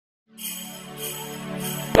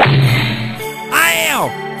now!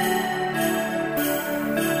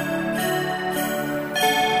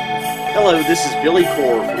 Hello, this is Billy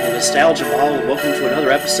Core from the Nostalgia Mall, and welcome to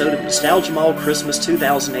another episode of Nostalgia Mall Christmas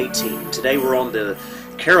 2018. Today we're on the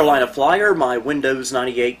Carolina Flyer, my Windows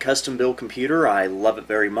 98 custom-built computer. I love it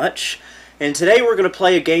very much. And today we're going to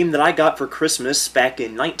play a game that I got for Christmas back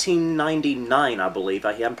in 1999, I believe.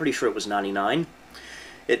 I'm pretty sure it was 99.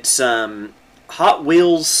 It's Hot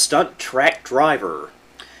Wheels Stunt Track Driver.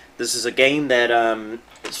 This is a game that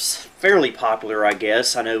is fairly popular, I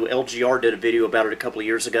guess. I know LGR did a video about it a couple of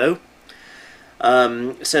years ago.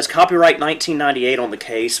 It says copyright 1998 on the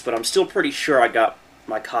case, but I'm still pretty sure I got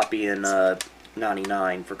my copy in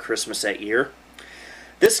 99 for Christmas that year.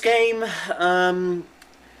 This game,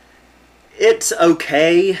 it's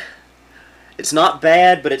okay. It's not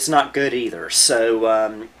bad, but it's not good either.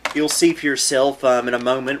 So you'll see for yourself in a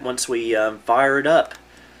moment once we fire it up.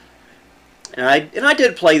 And I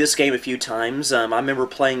did play this game a few times. I remember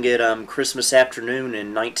playing it Christmas afternoon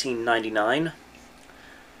in 1999.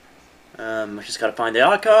 I just gotta find the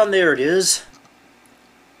icon. There it is.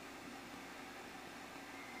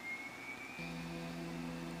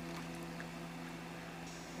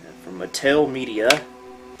 From Mattel Media.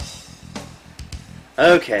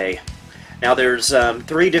 Okay. Now there's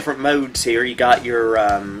 3 different modes here. You got your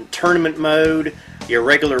tournament mode, your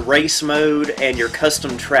regular race mode, and your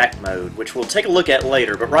custom track mode, which we'll take a look at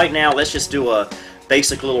later. But right now, let's just do a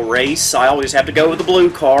basic little race. I always have to go with the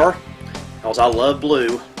blue car, because I love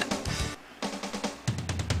blue.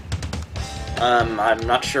 I'm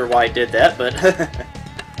not sure why I did that, but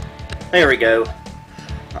there we go.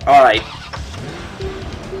 Alright.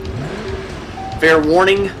 Fair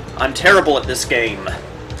warning, I'm terrible at this game.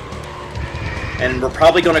 And we're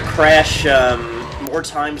probably going to crash more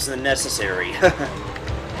times than necessary.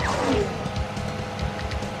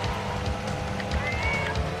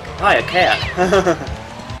 Hi, a cat.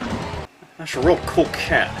 That's a real cool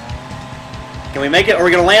cat. Can we make it? Are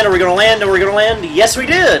we going to land? Are we going to land? Are we going to land? Yes, we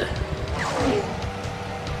did!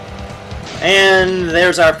 And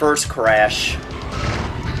there's our first crash.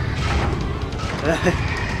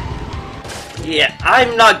 Yeah,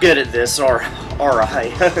 I'm not good at this,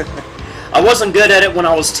 alright. I wasn't good at it when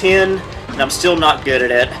I was 10, and I'm still not good at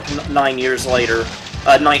it 19 years later.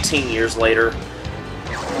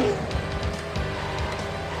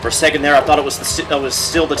 For a second there, I thought it was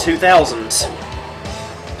still the 2000s.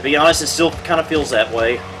 To be honest, it still kind of feels that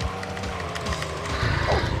way.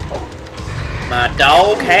 My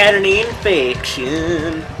dog had an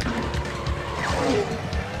infection.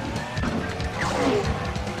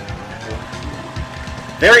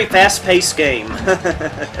 Very fast-paced game.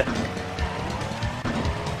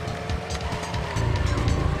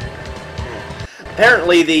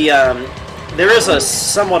 Apparently, there is a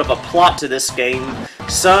somewhat of a plot to this game.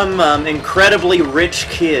 Some incredibly rich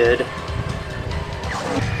kid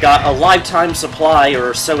got a lifetime supply,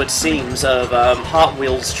 or so it seems, of Hot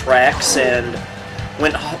Wheels tracks and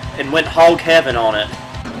went hog heaven on it.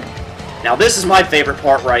 Now this is my favorite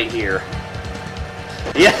part right here.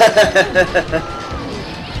 Yeah.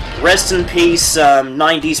 Rest in peace,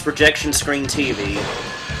 90s projection screen TV.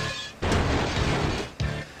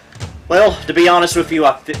 Well, to be honest with you,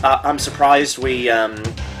 I'm surprised we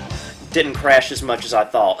didn't crash as much as I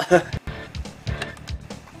thought.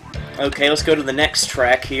 Okay, let's go to the next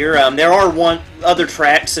track here. There are other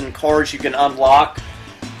tracks and cars you can unlock,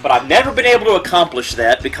 but I've never been able to accomplish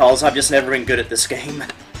that because I've just never been good at this game.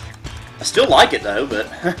 I still like it though, but...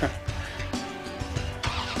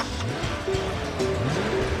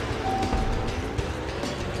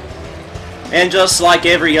 And just like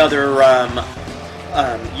every other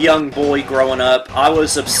young boy growing up, I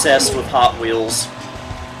was obsessed with Hot Wheels.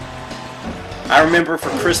 I remember for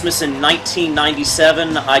Christmas in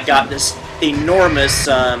 1997, I got this enormous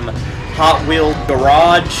Hot Wheel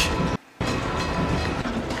garage.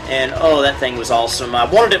 And oh, that thing was awesome. I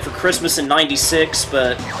wanted it for Christmas in 96,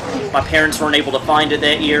 but my parents weren't able to find it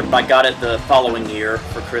that year, but I got it the following year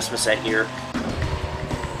for Christmas that year.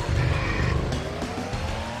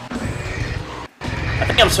 I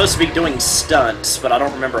think I'm supposed to be doing stunts, but I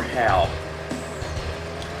don't remember how.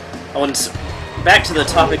 Back to the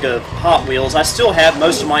topic of Hot Wheels, I still have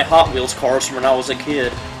most of my Hot Wheels cars from when I was a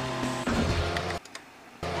kid.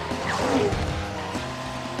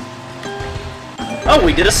 Oh,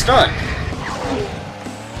 we did a stunt!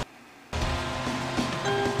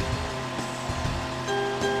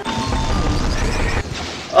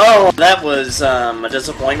 Oh, that was a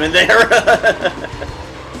disappointment there.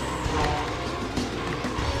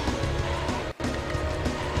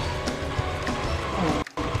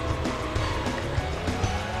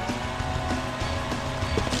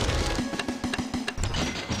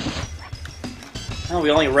 Oh, we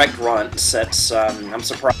only wrecked runts. That's, I'm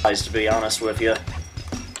surprised, to be honest with you.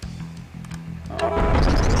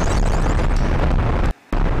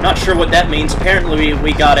 Not sure what that means. Apparently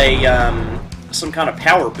we got a, some kind of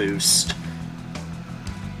power boost.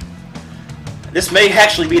 This may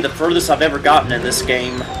actually be the furthest I've ever gotten in this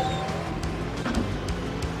game.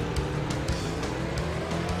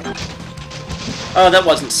 Oh, that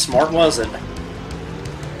wasn't smart, was it?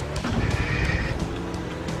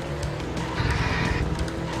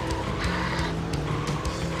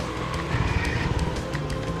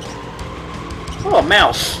 Oh, a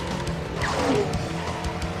mouse.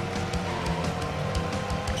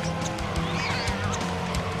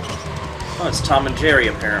 Oh, it's Tom and Jerry,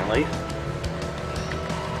 apparently.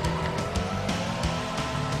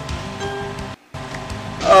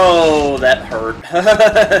 Oh, that hurt.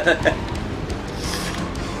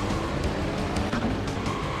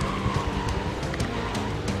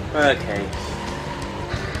 Okay.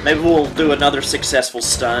 Maybe we'll do another successful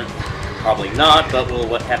stunt. Probably not, but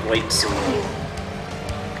we'll have to wait and see.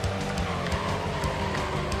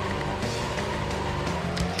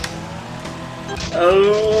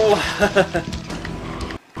 Oh!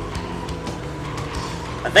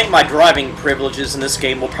 I think my driving privileges in this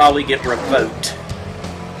game will probably get revoked.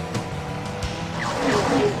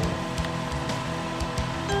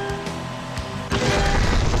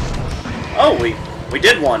 Oh, we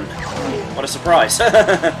did one. What a surprise.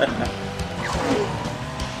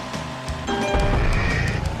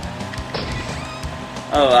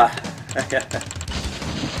 Oh,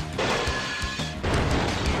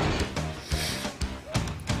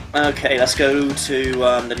 okay, let's go to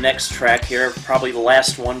the next track here. Probably the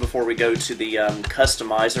last one before we go to the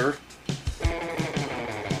customizer.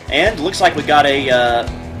 And looks like we got a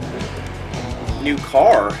new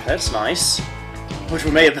car. That's nice. Which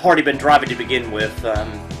we may have already been driving to begin with.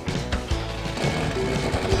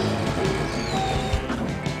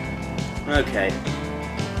 Okay.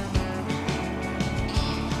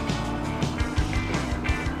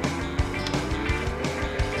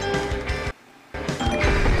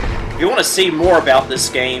 If you want to see more about this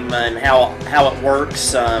game and how it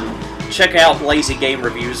works, check out Lazy Game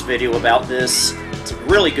Review's video about this. It's a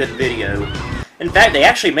really good video. In fact, they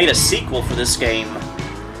actually made a sequel for this game.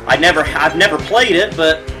 I've never played it,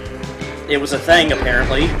 but it was a thing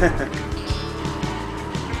apparently.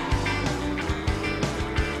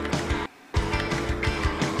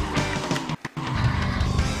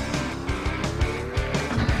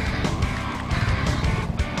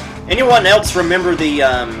 Anyone else remember the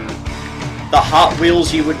Hot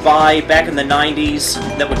Wheels you would buy back in the 90s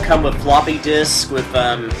that would come with floppy disks with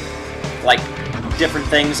like different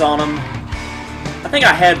things on them? I think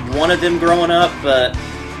I had one of them growing up, but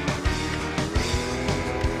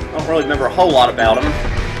I don't really remember a whole lot about them.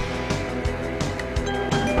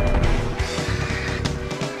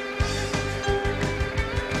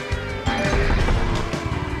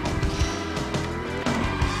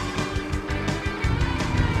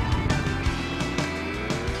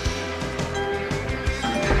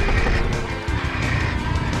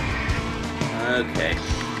 Okay.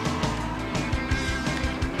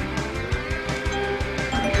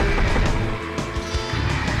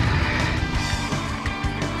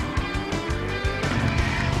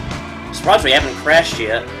 I'm surprised we haven't crashed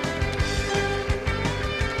yet.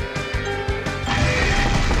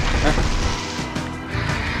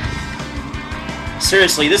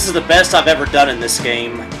 Seriously, this is the best I've ever done in this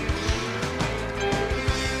game.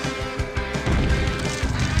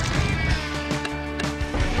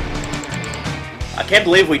 I can't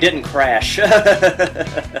believe we didn't crash.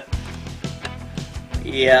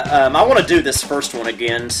 Yeah, I want to do this first one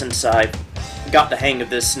again since I've got the hang of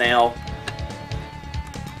this now.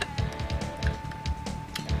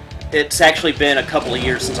 It's actually been a couple of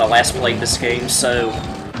years since I last played this game, so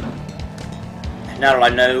now that I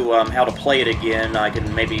know how to play it again, I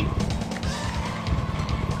can maybe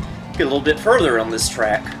get a little bit further on this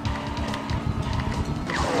track.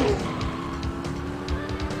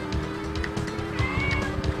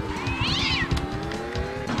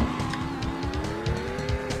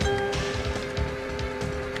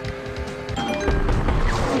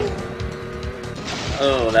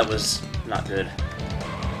 Oh, that was not good.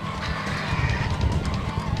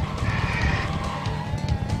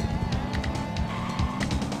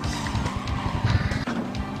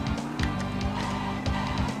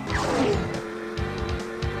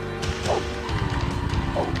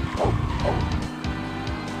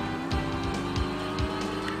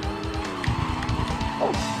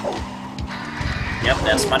 Yep,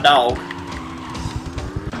 that's my dog.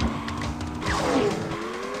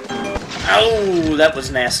 Oh, that was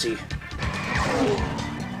nasty.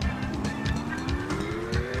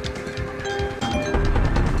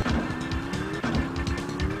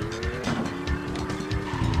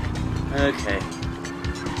 Okay.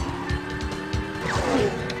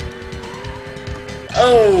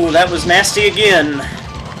 Oh, that was nasty again.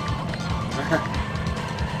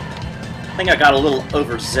 I think I got a little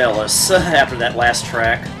overzealous after that last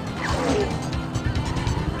track.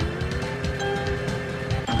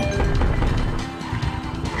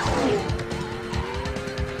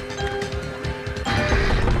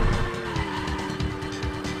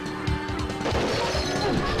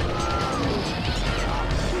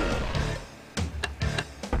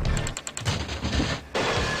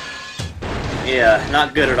 Yeah,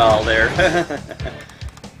 not good at all there.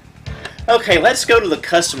 Okay, let's go to the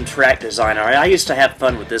custom track designer. I used to have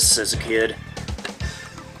fun with this as a kid.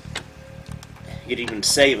 You could even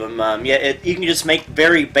save them. Yeah, you can just make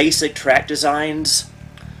very basic track designs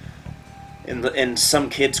in some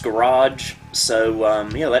kid's garage. So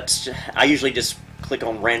yeah, I usually just click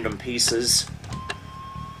on random pieces,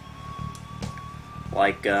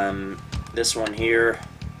 like this one here.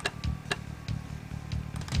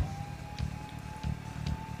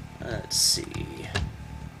 Let's see.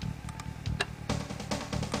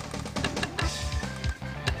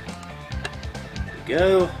 There we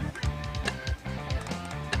go.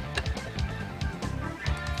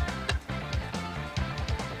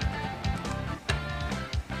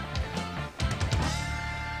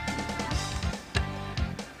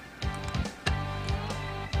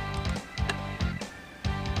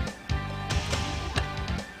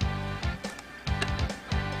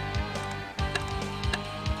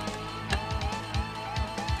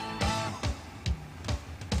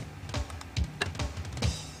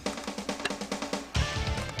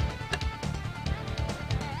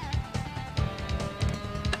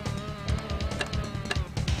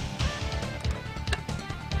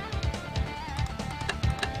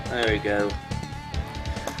 There we go.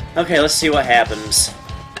 Okay, let's see what happens.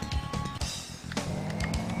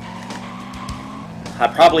 I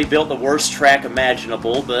probably built the worst track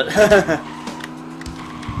imaginable, but...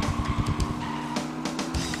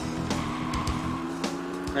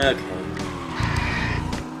 Okay.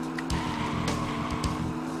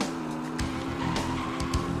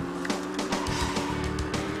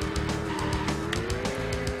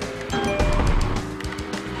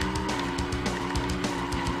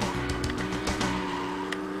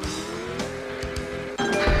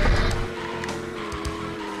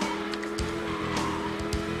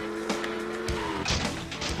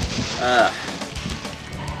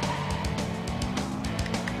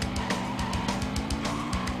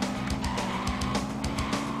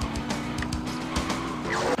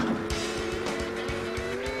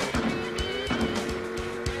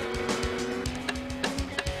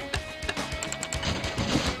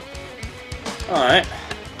 Alright.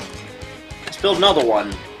 Let's build another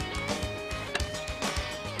one.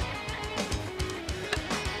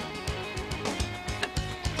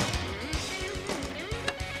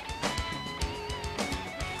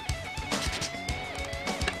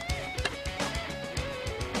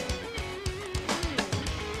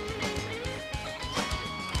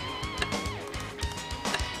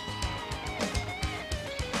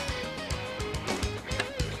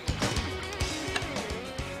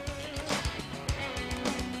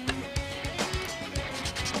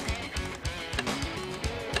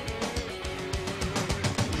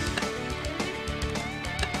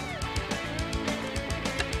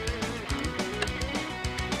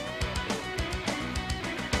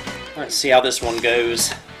 Let's see how this one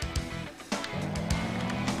goes.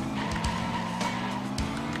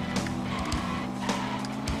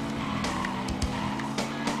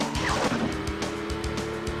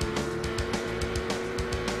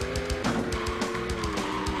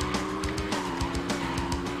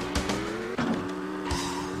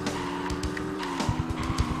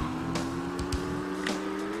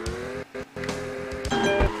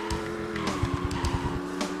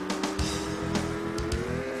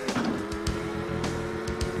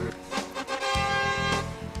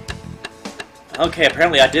 Okay,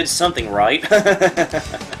 apparently I did something right.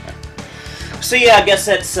 So yeah, I guess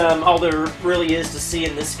that's all there really is to see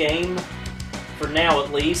in this game, for now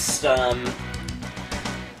at least.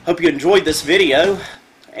 Hope you enjoyed this video,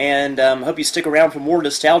 and hope you stick around for more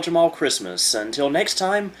Nostalgia Mall Christmas. Until next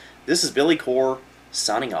time, this is Billy Core,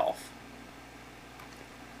 signing off.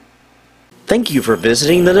 Thank you for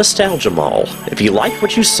visiting the Nostalgia Mall. If you liked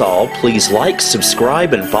what you saw, please like,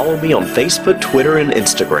 subscribe, and follow me on Facebook, Twitter, and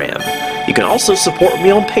Instagram. You can also support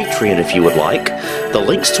me on Patreon if you would like. The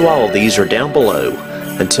links to all of these are down below.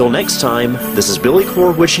 Until next time, this is Billy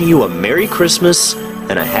Core wishing you a Merry Christmas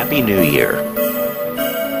and a Happy New Year.